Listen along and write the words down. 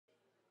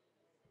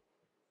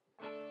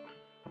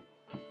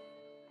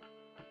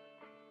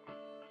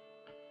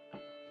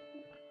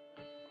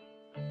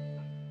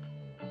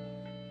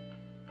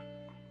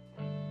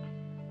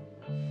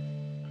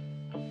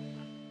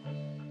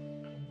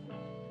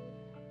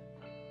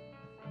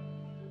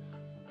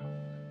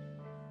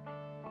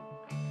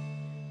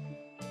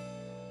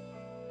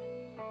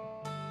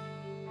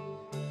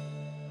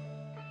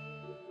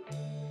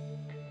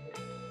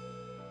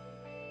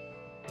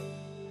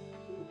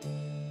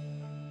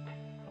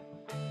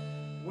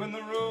when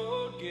the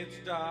road gets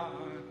dark,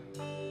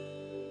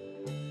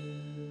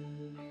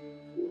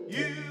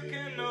 you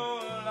can no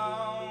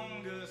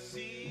longer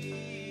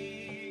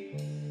see.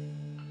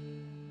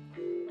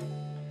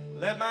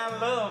 Let my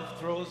love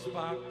throw a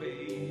spark,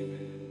 baby.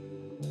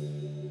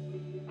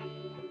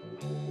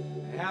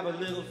 Have a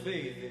little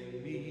faith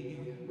in me.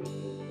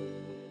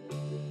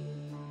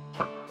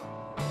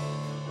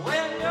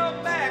 When your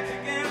back's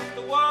against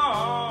the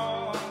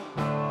wall,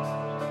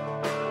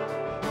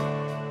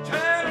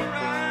 turn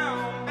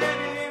around,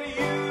 baby,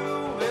 you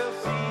will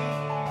see.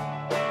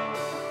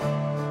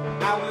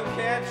 I will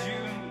catch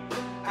you,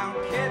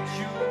 I'll catch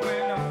you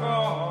when I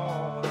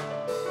fall.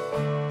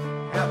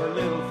 Have a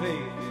little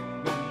faith in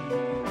me.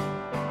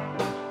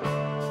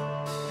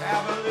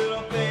 Have a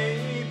little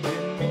faith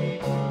in me.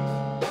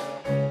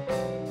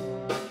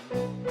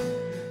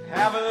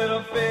 Have a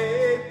little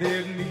faith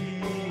in me.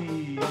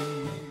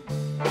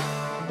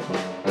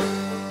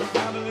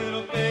 Have a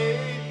little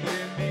faith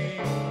in me.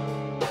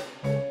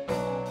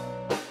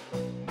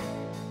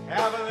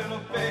 Have a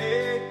little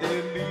faith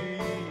in me.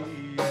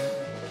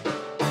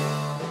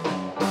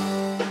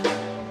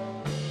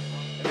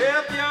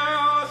 If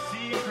your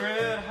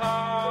secret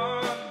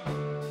heart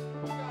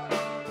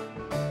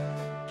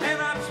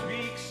cannot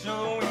speak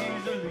so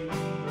easily,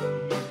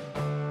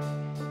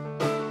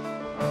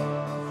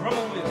 from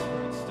a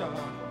whispered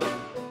star,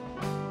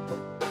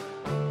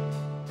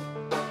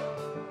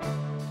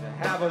 to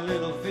have a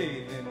little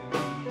faith in me.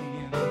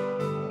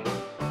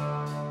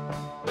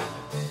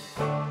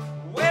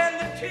 When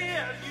the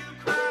tears you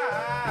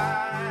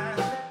cry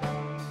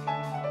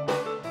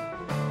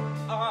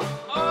are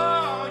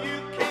all you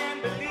can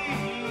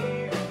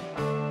believe,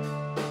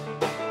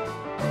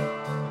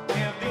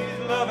 give these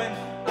loving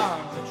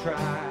arms a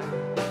try,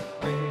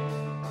 babe.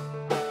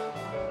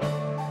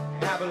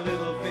 Have a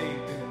little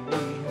faith in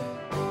me.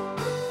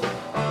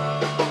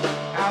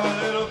 Have a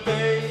little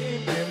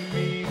faith in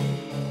me.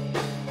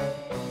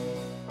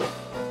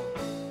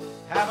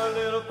 Have a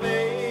little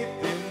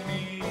faith in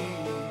me.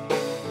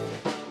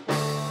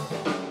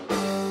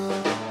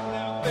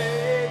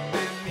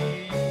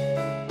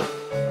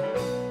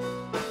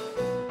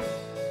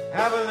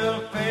 Have a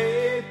little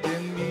faith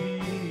in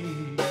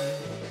me.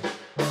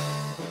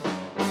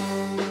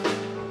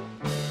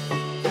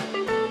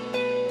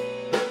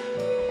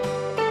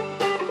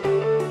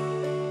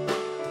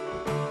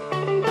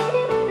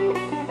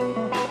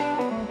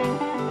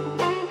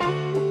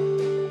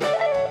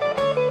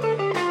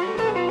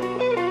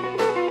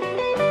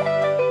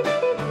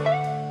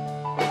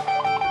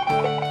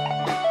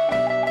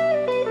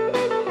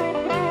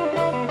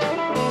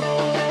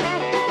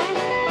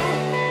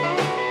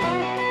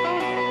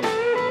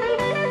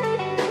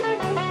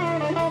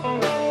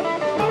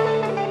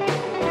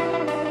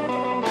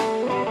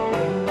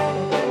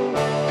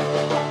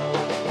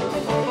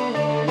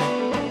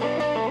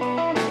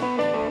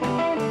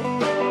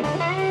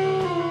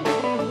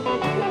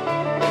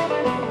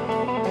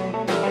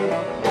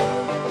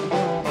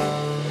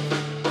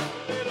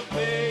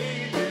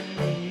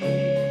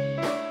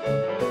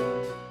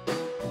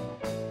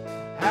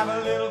 Have a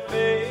little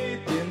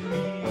faith in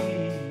me.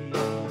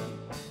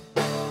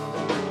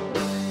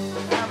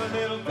 Have a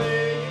little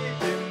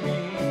faith in me.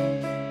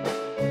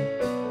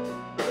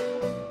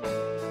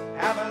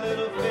 Have a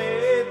little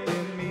faith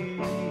in me.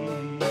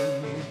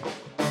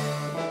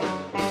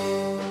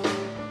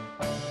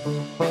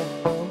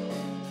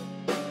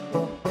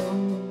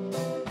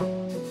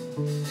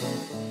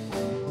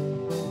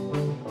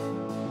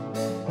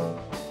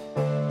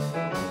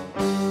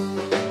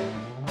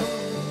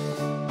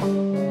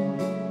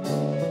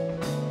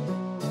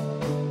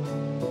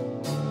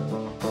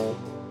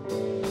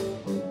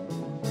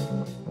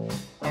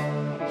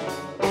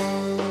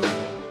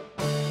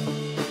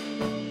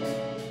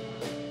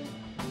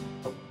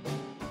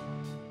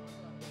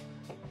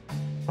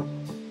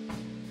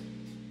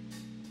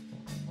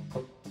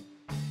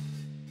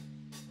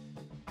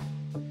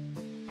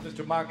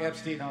 Mr. Mark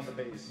Epstein on the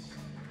bass.